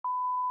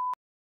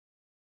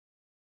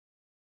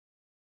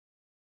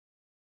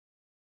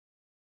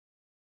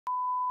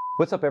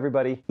What's up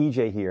everybody,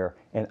 EJ here,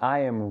 and I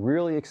am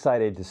really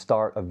excited to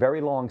start a very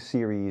long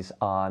series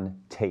on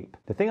tape.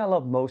 The thing I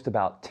love most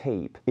about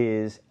tape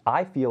is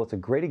I feel it's a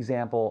great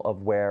example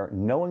of where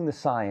knowing the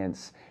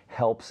science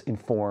helps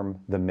inform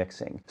the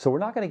mixing. So we're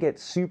not going to get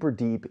super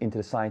deep into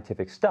the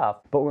scientific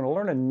stuff, but we're going to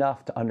learn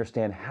enough to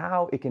understand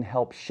how it can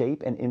help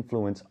shape and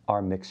influence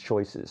our mix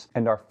choices.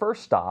 And our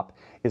first stop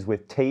is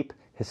with tape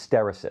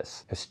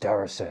hysteresis.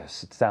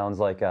 Hysteresis, it sounds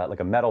like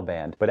a metal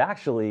band, but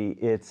actually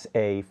it's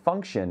a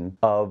function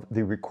of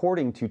the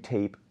recording to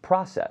tape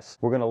process.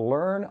 We're going to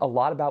learn a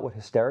lot about what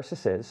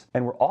hysteresis is,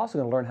 and we're also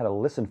going to learn how to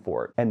listen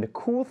for it. And the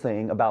cool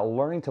thing about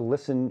learning to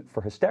listen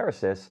for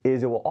hysteresis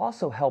is it will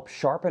also help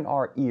sharpen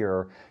our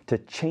ear to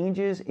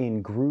changes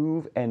in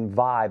groove and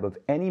vibe of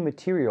any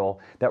material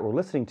that we're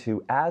listening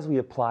to as we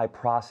apply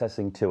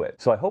processing to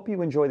it. So I hope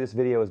you enjoy this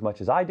video as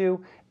much as I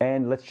do,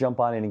 and let's jump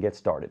on in and get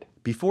started.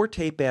 Before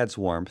tape adds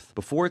warmth,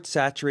 before it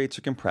saturates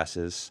or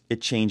compresses,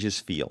 it changes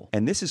feel.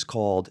 And this is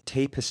called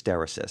tape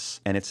hysteresis.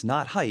 And it's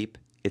not hype,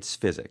 it's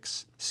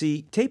physics.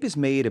 See, tape is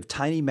made of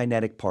tiny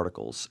magnetic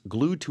particles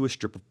glued to a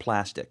strip of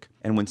plastic.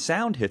 And when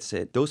sound hits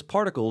it, those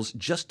particles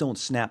just don't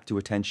snap to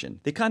attention.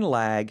 They kind of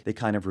lag, they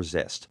kind of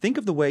resist. Think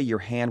of the way your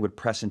hand would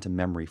press into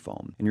memory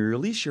foam. And you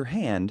release your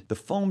hand, the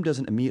foam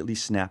doesn't immediately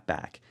snap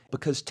back.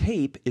 Because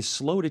tape is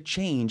slow to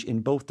change in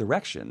both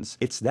directions,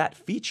 it's that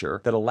feature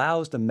that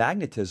allows the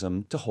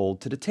magnetism to hold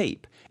to the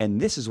tape.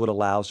 And this is what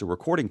allows the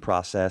recording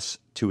process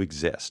to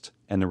exist.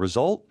 And the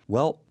result?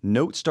 Well,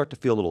 notes start to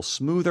feel a little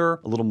smoother,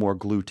 a little more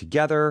glued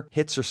together,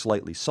 hits are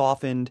slightly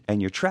softened,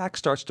 and your track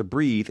starts to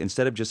breathe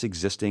instead of just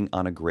existing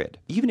on a grid.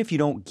 Even if you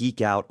don't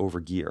geek out over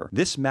gear,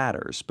 this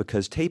matters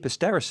because tape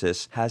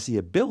hysteresis has the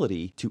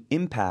ability to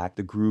impact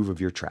the groove of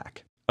your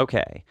track.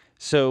 Okay,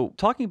 so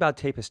talking about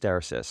tape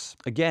hysteresis,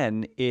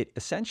 again, it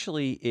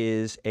essentially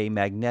is a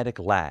magnetic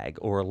lag,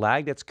 or a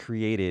lag that's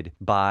created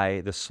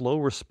by the slow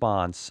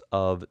response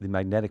of the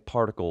magnetic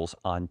particles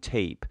on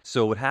tape.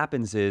 So what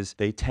happens is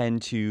they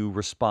tend to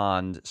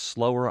respond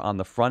slower on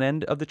the front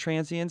end of the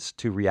transients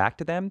to react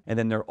to them, and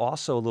then they're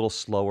also a little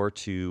slower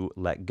to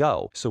let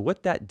go. So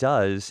what that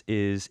does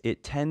is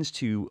it tends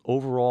to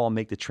overall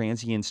make the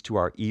transients to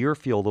our ear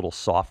feel a little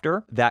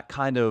softer. That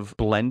kind of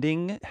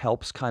blending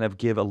helps kind of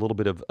give a little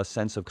bit of a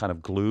sense of kind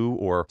of glue,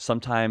 or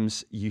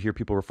sometimes you hear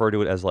people refer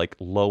to it as like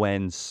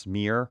low-end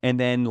smear. And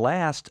then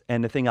last,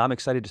 and the thing I'm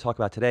excited to talk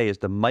about today, is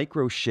the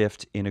micro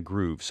shift in a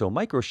groove. So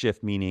micro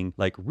shift meaning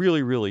like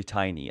really, really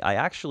tiny. I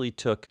actually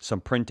took some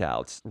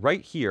printouts.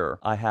 Right here,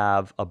 I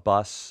have a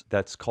bus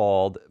that's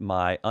called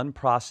my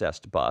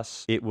unprocessed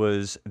bus. It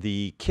was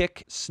the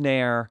kick,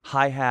 snare,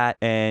 hi-hat,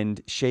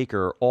 and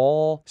shaker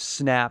all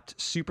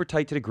snapped super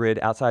tight to the grid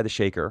outside the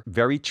shaker,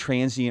 very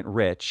transient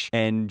rich,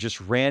 and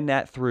just ran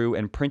that through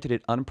and printed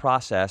it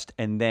unprocessed,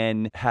 and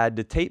then had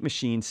the tape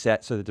machine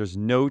set so that there's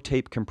no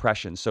tape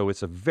compression. So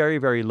it's a very,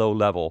 very low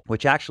level,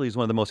 which actually is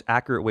one of the most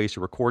accurate ways to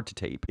record to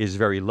tape, is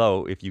very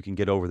low if you can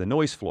get over the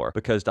noise floor,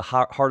 because the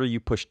harder you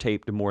push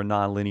tape, the more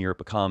nonlinear it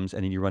becomes,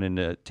 and then you run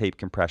into tape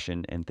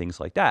compression and things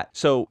like that.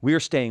 So we're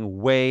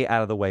staying way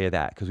out of the way of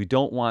that because we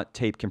don't want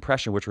tape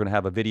compression, which we're going to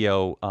have a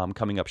video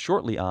coming up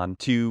shortly on,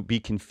 to be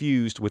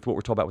confused with what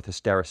we're talking about with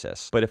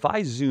hysteresis. But if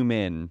I zoom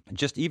in,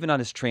 just even on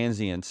his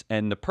transients,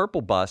 and the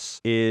purple bus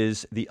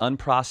is the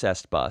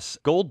unprocessed bus.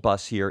 Gold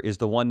bus here is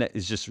the one that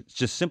is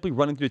just simply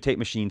running through the tape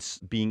machines,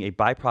 being a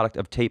byproduct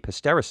of tape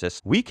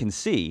hysteresis. We can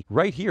see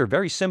right here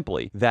very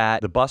simply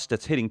that the bus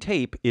that's hitting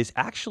tape is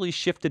actually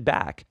shifted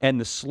back, and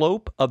the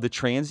slope of the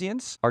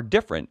transients are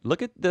different.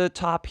 Look at the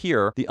top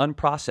here, the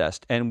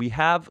unprocessed, and we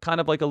have kind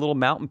of like a little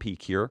mountain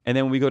peak here. And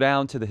then when we go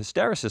down to the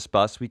hysteresis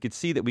bus, we could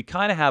see that we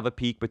kind of have a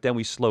peak, but then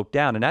we slope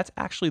down, and that's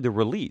actually the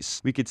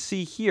release. We could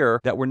see here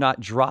that we're not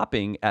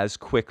dropping as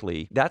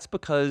quickly. That's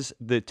because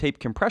the tape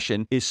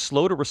compression is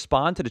slow to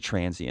respond to the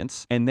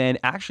transients, and then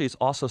actually it's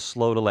also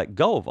slow to let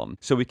go of them.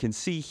 So we can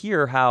see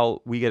here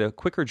how we get a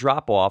quicker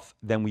drop off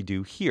than we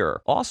do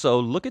here. Also,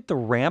 look at the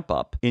ramp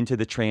up into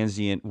the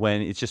transient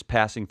when it's just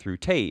passing through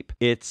tape.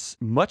 It's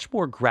much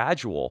more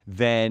gradual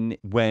than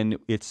when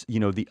it's,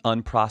 the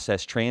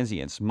unprocessed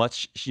transients,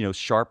 much,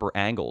 sharper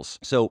angles.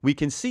 So we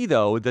can see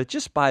though that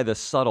just by the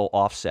subtle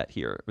offset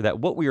here, that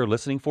what we are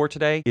listening for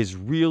today is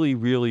really,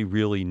 really,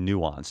 really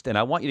nuanced. And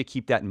I want you to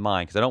keep that in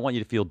mind, because I don't want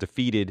you to feel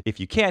defeated if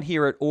you can't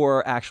hear it,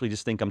 or actually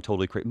just think I'm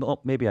totally crazy.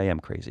 Well, maybe I am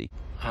crazy.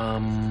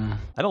 I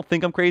don't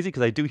think I'm crazy,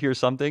 because I do hear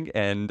something,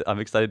 and I'm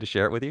excited to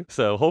share it with you.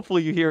 So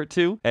hopefully you hear it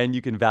too, and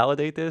you can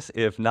validate this.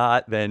 If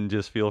not, then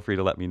just feel free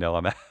to let me know.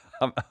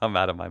 I'm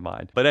out of my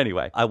mind. But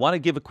anyway, I want to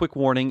give a quick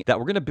warning that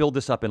we're going to build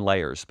this up in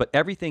layers, but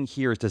everything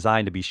here is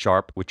designed to be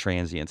sharp with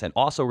transients. And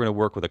also we're going to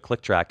work with a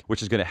click track,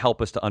 which is going to help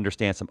us to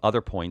understand some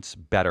other points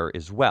better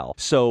as well.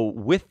 So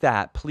with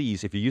that,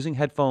 please, if you're using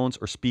headphones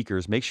or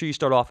speakers, make sure you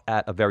start off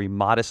at a very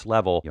modest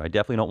level. I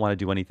definitely don't want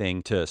to do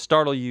anything to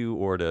startle you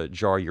or to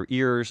jar your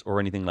ears or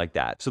anything like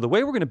that. So the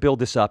way we're going to build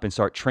this up and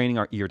start training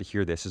our ear to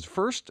hear this is,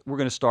 first, we're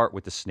going to start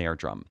with the snare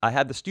drum. I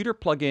have the Studer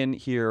plugin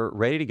here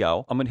ready to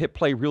go. I'm going to hit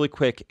play really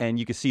quick, and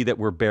you can see that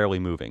we're barely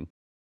moving.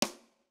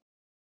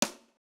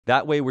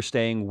 That way we're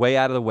staying way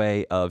out of the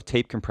way of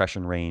tape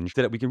compression range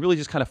so that we can really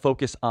just kind of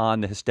focus on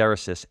the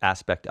hysteresis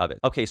aspect of it.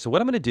 Okay, so what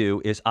I'm going to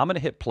do is I'm going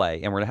to hit play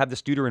and we're going to have the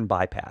Studer in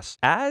bypass.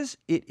 As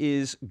it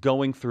is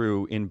going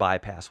through in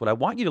bypass, what I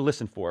want you to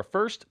listen for,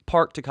 first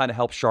part to kind of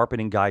help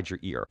sharpen and guide your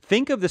ear.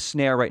 Think of the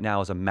snare right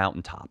now as a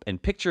mountaintop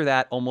and picture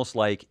that almost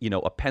like, you know,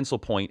 a pencil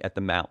point at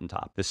the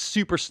mountaintop, the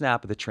super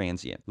snap of the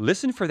transient.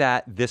 Listen for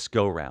that this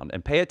go round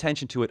and pay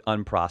attention to it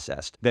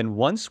unprocessed. Then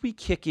once we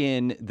kick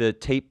in the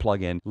tape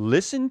plugin,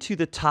 listen to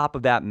the top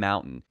of that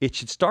mountain. It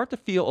should start to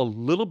feel a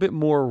little bit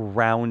more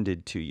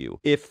rounded to you.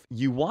 If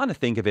you want to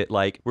think of it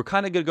like we're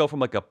kind of going to go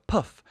from like a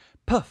puff,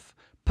 puff,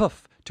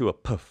 puff to a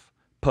puff,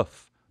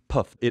 puff,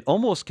 puff. It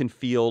almost can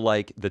feel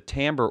like the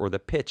timbre or the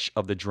pitch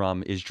of the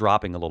drum is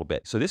dropping a little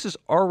bit. So this is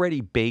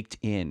already baked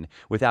in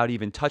without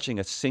even touching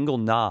a single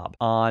knob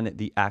on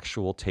the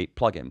actual tape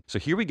plugin. So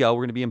here we go.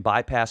 We're going to be in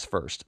bypass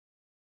first.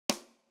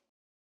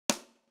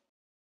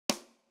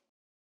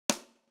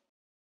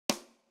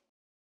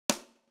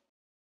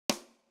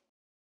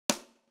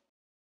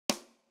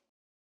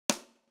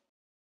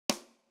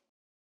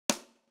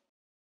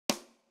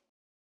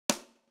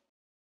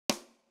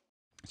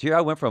 So here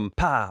I went from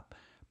pop,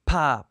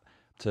 pop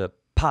to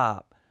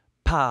pop,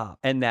 pop,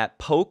 and that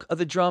poke of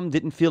the drum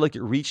didn't feel like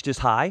it reached as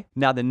high.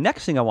 Now the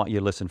next thing I want you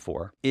to listen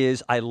for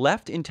is I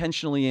left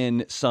intentionally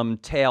in some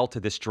tail to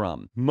this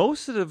drum.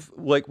 Most of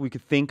like we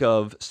could think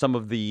of some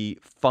of the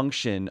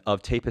function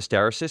of tape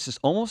hysteresis is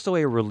almost the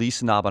way a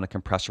release knob on a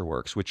compressor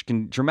works, which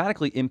can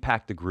dramatically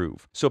impact the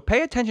groove. So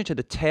pay attention to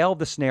the tail of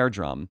the snare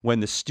drum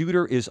when the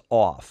Studer is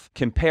off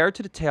compared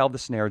to the tail of the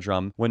snare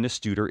drum when the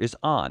Studer is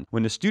on.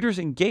 When the Studer is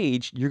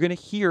engaged, you're going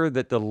to hear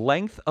that the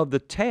length of the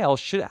tail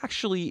should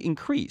actually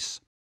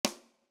increase.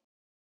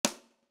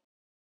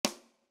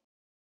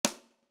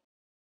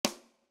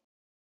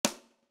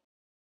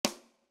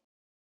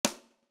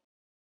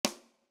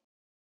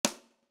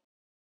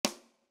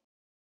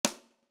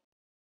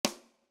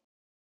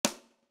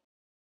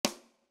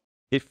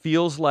 It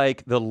feels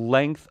like the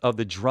length of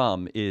the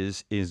drum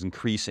is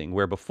increasing,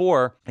 where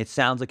before it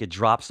sounds like it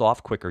drops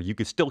off quicker. You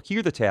could still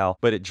hear the tail,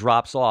 but it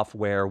drops off,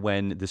 where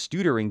when the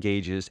Studer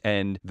engages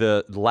and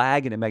the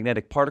lag and the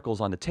magnetic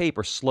particles on the tape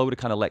are slow to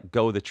kind of let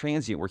go of the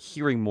transient, we're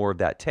hearing more of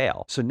that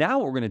tail. So now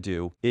what we're going to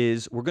do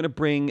is we're going to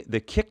bring the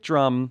kick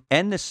drum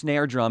and the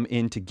snare drum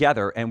in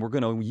together, and we're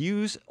going to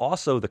use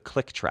also the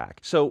click track.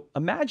 So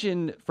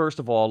imagine, first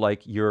of all,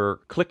 like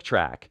your click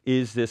track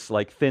is this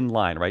like thin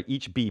line, right?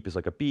 Each beep is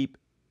like a beep,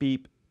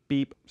 beep,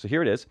 beep. So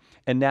here it is.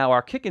 And now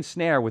our kick and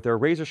snare with their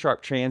razor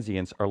sharp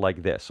transients are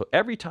like this. So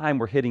every time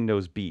we're hitting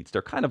those beats,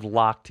 they're kind of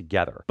locked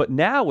together. But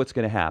now what's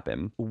going to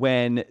happen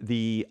when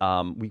we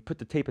put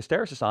the tape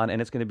hysteresis on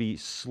and it's going to be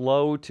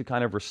slow to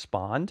kind of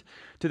respond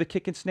to the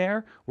kick and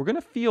snare, we're going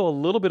to feel a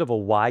little bit of a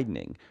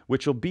widening,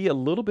 which will be a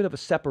little bit of a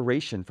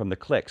separation from the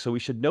click. So we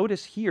should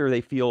notice here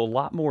they feel a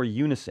lot more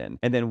unison.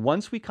 And then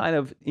once we kind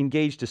of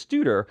engage the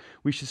Studer,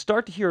 we should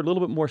start to hear a little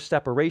bit more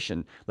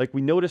separation. Like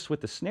we noticed with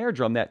the snare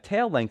drum, that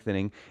tail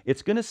lengthening,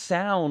 it's going to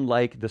sound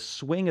like the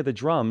swing of the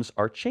drums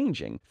are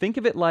changing. Think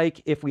of it like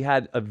if we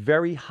had a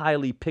very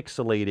highly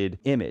pixelated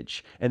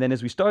image, and then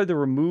as we started to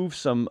remove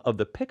some of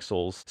the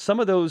pixels, some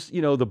of those,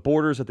 you know, the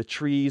borders of the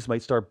trees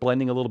might start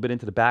blending a little bit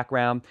into the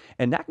background,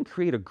 and that can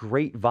create a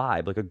great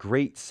vibe, like a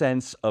great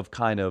sense of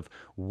kind of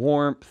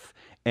warmth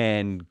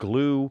and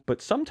glue.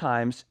 But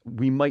sometimes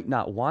we might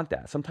not want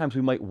that. Sometimes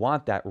we might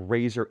want that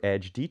razor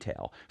edge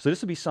detail. So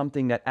this will be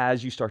something that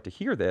as you start to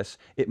hear this,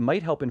 it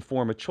might help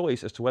inform a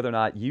choice as to whether or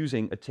not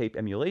using a tape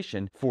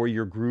emulation for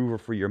your groove or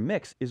for your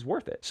mix is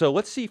worth it. So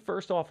let's see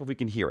first off if we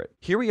can hear it.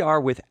 Here we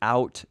are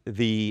without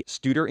the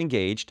Studer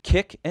engaged,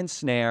 kick and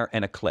snare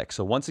and a click.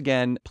 So once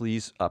again,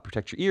 please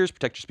protect your ears,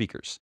 protect your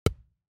speakers.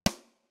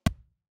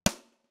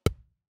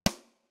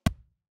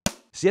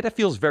 See how that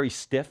feels very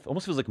stiff?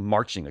 Almost feels like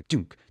marching, like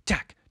dunk,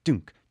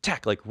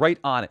 tack, like right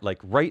on it, like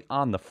right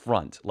on the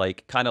front,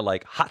 like kind of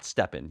like hot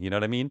stepping, you know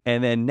what I mean?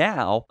 And then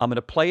now I'm going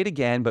to play it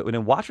again, but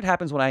then watch what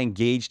happens when I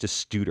engage the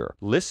Studer.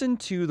 Listen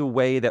to the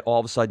way that all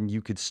of a sudden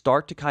you could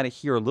start to kind of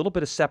hear a little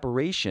bit of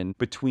separation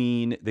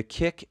between the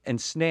kick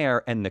and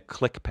snare and the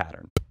click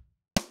pattern.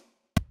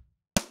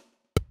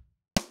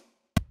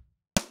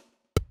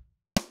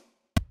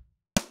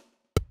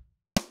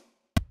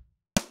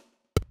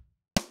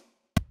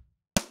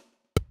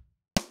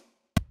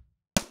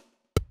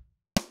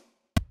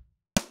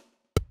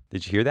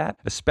 Did you hear that?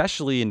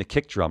 Especially in the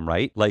kick drum,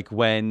 right? Like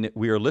when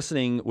we are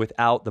listening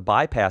without the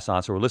bypass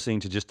on, so we're listening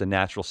to just the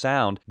natural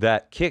sound,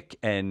 that kick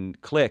and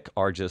click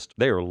are just,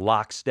 they are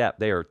lockstep,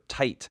 they are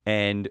tight.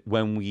 And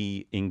when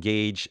we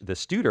engage the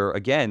Studer,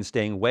 again,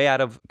 staying way out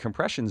of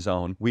compression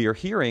zone, we are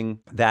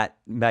hearing that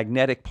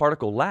magnetic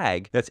particle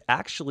lag that's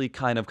actually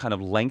kind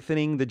of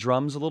lengthening the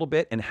drums a little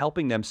bit and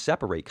helping them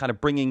separate, kind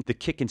of bringing the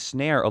kick and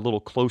snare a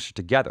little closer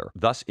together,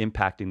 thus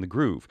impacting the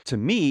groove. To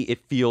me, it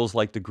feels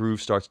like the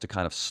groove starts to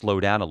kind of slow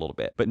down a little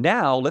bit. But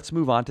now let's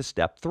move on to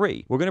step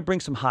 3. We're going to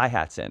bring some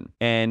hi-hats in,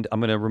 and I'm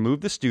going to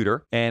remove the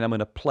Studer and I'm going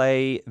to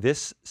play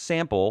this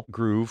sample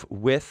groove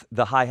with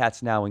the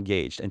hi-hats now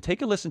engaged, and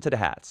take a listen to the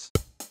hats.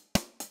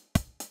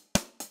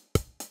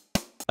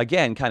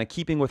 again, kind of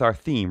keeping with our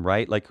theme,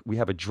 right? Like we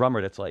have a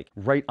drummer that's like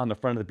right on the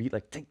front of the beat,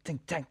 like ting, ting,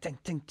 tang, ting,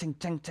 ting, ting,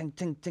 ting, ting,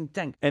 ting, ting,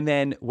 ting. And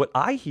then what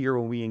I hear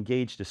when we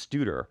engage the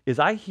Studer is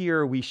I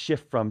hear we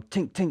shift from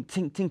ting, ting,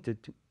 ting, ting to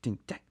ting, ting,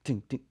 ting,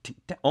 ting, ting,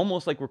 ting,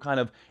 almost like we're kind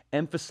of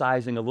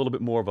emphasizing a little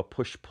bit more of a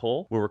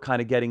push-pull, where we're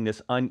kind of getting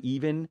this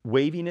uneven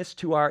waviness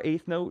to our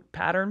eighth note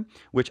pattern,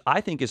 which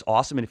I think is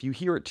awesome. And if you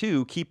hear it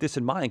too, keep this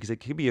in mind, because it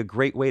could be a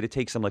great way to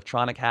take some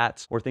electronic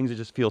hats or things that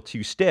just feel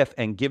too stiff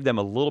and give them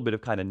a little bit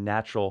of kind of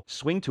natural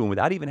swing to them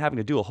without even having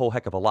to do a whole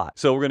heck of a lot.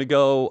 So we're I'm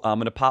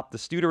going to pop the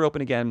Studer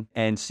open again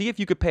and see if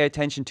you could pay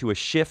attention to a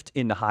shift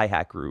in the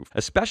hi-hat groove,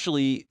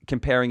 especially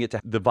comparing it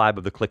to the vibe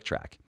of the click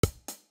track.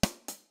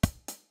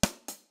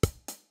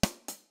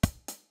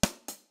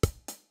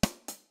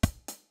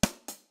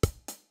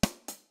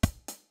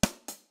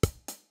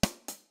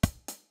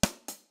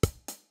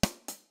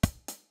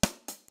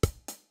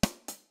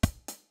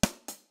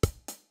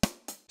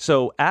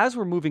 So as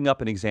we're moving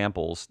up in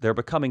examples, they're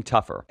becoming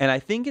tougher. And I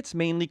think it's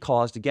mainly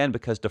caused, again,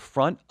 because the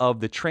front of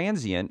the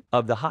transient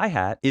of the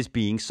hi-hat is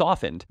being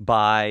softened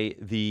by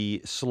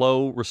the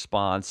slow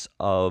response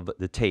of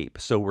the tape.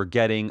 So we're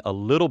getting a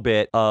little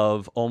bit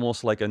of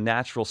almost like a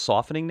natural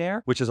softening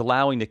there, which is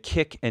allowing the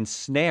kick and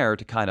snare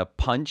to kind of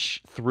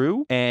punch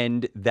through.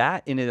 And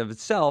that in and of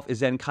itself is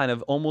then kind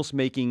of almost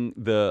making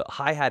the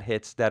hi-hat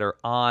hits that are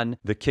on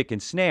the kick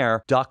and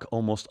snare duck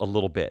almost a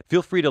little bit.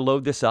 Feel free to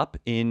load this up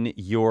in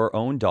your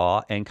own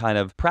DAW and kind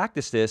of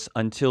practice this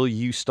until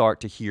you start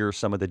to hear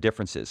some of the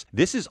differences.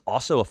 This is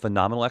also a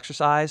phenomenal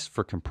exercise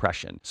for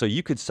compression. So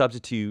you could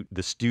substitute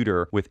the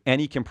Studer with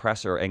any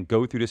compressor and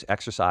go through this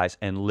exercise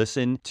and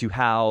listen to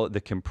how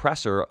the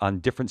compressor on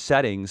different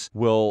settings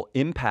will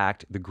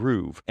impact the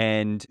groove.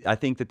 And I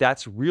think that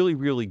that's really,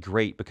 really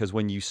great, because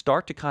when you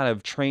start to kind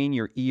of train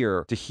your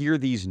ear to hear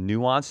these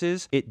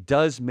nuances, it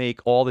does make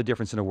all the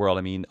difference in the world.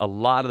 I mean, a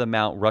lot of the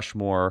Mount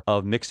Rushmore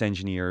of mix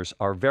engineers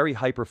are very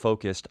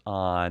hyper-focused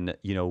on,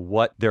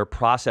 what their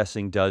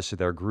processing does to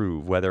their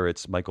groove, whether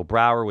it's Michael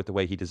Brower with the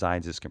way he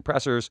designs his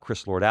compressors,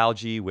 Chris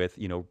Lord-Alge with,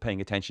 paying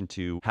attention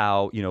to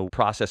how,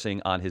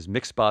 processing on his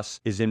mix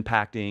bus is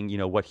impacting,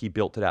 what he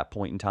built to that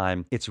point in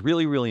time. It's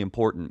really, really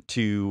important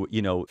to,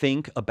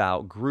 think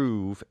about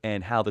groove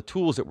and how the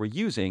tools that we're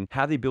using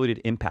have the ability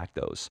to impact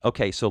those.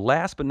 Okay, so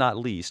last but not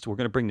least, we're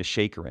going to bring the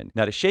shaker in.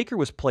 Now, the shaker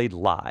was played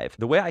live.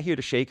 The way I hear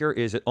the shaker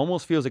is it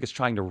almost feels like it's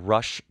trying to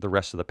rush the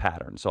rest of the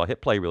pattern. So I'll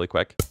hit play really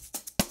quick.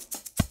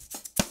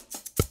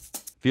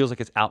 Feels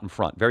like it's out in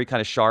front. Very kind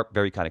of sharp,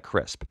 very kind of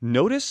crisp.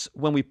 Notice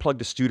when we plug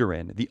the Studer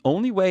in, the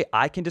only way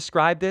I can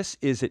describe this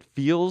is it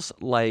feels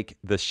like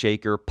the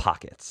shaker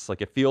pockets.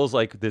 Like it feels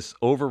like this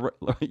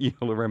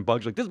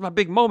rambunctious, like this is my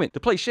big moment to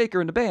play shaker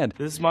in the band.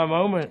 This is my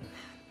moment.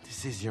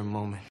 This is your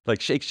moment.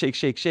 Like shake, shake,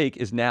 shake, shake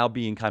is now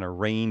being kind of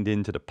reined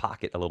into the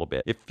pocket a little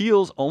bit. It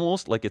feels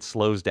almost like it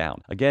slows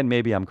down. Again,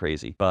 maybe I'm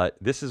crazy, but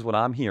this is what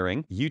I'm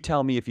hearing. You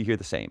tell me if you hear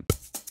the same.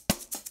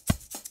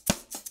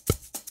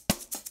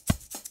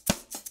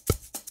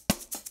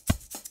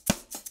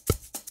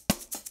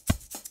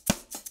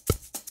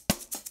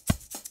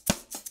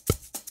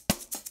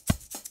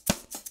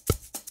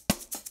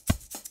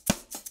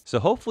 So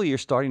hopefully you're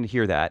starting to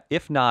hear that.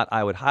 If not,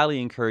 I would highly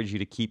encourage you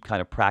to keep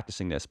kind of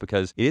practicing this,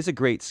 because it is a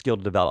great skill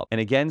to develop. And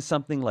again,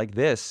 something like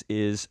this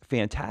is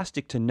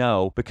fantastic to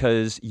know,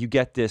 because you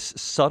get this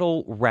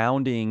subtle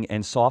rounding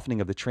and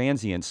softening of the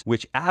transients,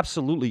 which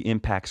absolutely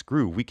impacts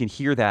groove. We can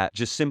hear that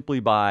just simply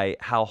by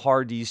how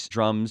hard these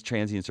drums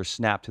transients are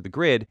snapped to the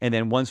grid. And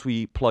then once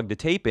we plug the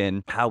tape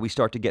in, how we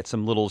start to get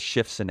some little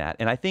shifts in that.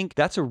 And I think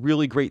that's a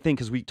really great thing,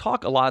 because we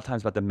talk a lot of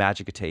times about the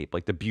magic of tape,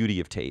 like the beauty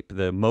of tape,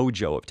 the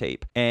mojo of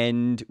tape.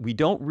 And we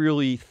don't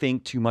really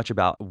think too much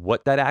about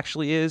what that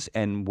actually is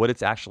and what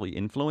it's actually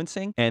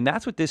influencing. And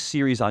that's what this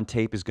series on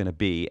tape is going to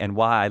be, and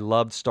why I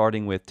loved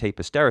starting with tape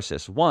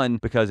hysteresis. One,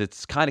 because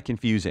it's kind of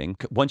confusing.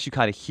 Once you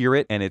kind of hear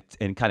it and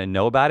kind of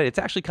know about it, it's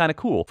actually kind of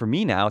cool. For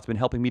me now, it's been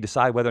helping me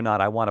decide whether or not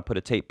I want to put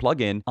a tape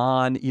plug-in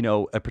on,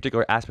 a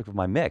particular aspect of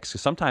my mix.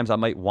 Because sometimes I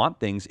might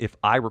want things, if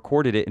I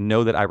recorded it and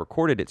know that I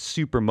recorded it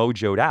super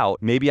mojoed out,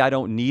 maybe I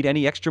don't need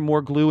any extra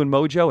more glue and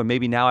mojo, and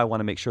maybe now I want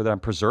to make sure that I'm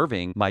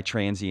preserving my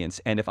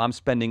transients. And if I'm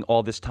spending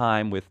all this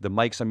time with the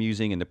mics I'm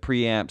using and the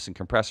preamps and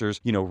compressors,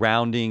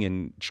 rounding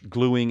and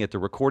gluing at the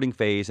recording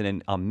phase, and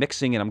then I'm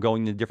mixing and I'm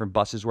going to different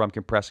buses where I'm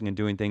compressing and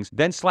doing things,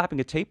 then slapping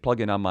a tape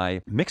plug-in on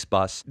my mix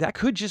bus, that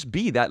could just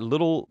be that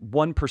little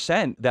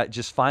 1% that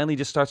just finally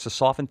just starts to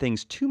soften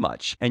things too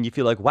much. And you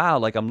feel like, wow,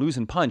 like I'm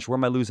losing punch. Where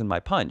am I losing my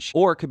punch?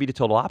 Or it could be the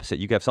total opposite.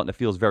 You could have something that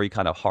feels very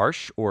kind of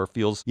harsh, or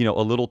feels, a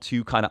little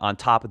too kind of on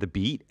top of the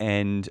beat,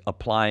 and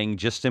applying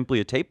just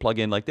simply a tape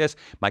plug-in like this,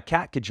 my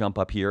cat could jump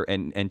up here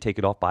and take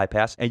it off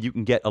bypass press, and you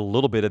can get a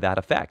little bit of that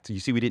effect. You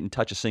see, we didn't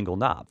touch a single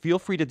knob. Feel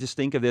free to just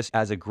think of this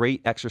as a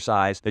great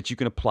exercise that you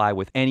can apply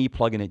with any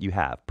plugin that you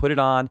have. Put it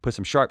on, put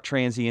some sharp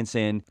transients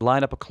in,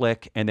 line up a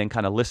click, and then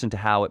kind of listen to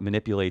how it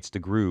manipulates the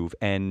groove,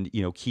 and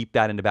keep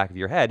that in the back of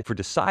your head for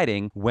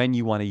deciding when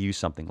you want to use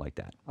something like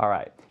that. All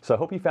right, so I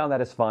hope you found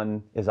that as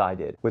fun as I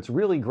did. What's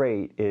really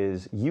great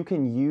is you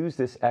can use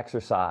this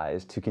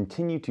exercise to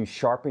continue to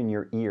sharpen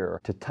your ear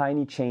to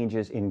tiny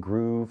changes in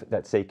groove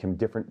that, say,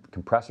 different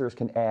compressors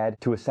can add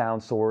to a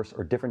sound source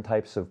or different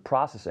types of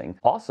processing.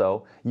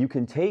 Also, you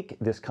can take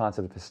this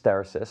concept of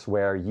hysteresis,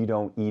 where you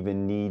don't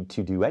even need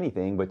to do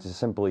anything but to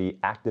simply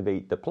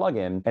activate the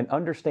plugin, and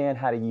understand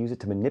how to use it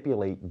to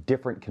manipulate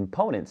different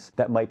components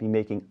that might be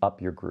making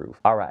up your groove.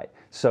 All right,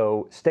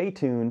 so stay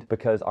tuned,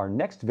 because our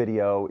next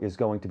video is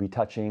going to be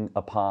touching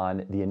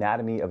upon the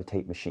anatomy of a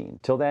tape machine.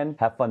 Till then,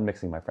 have fun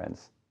mixing, my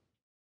friends.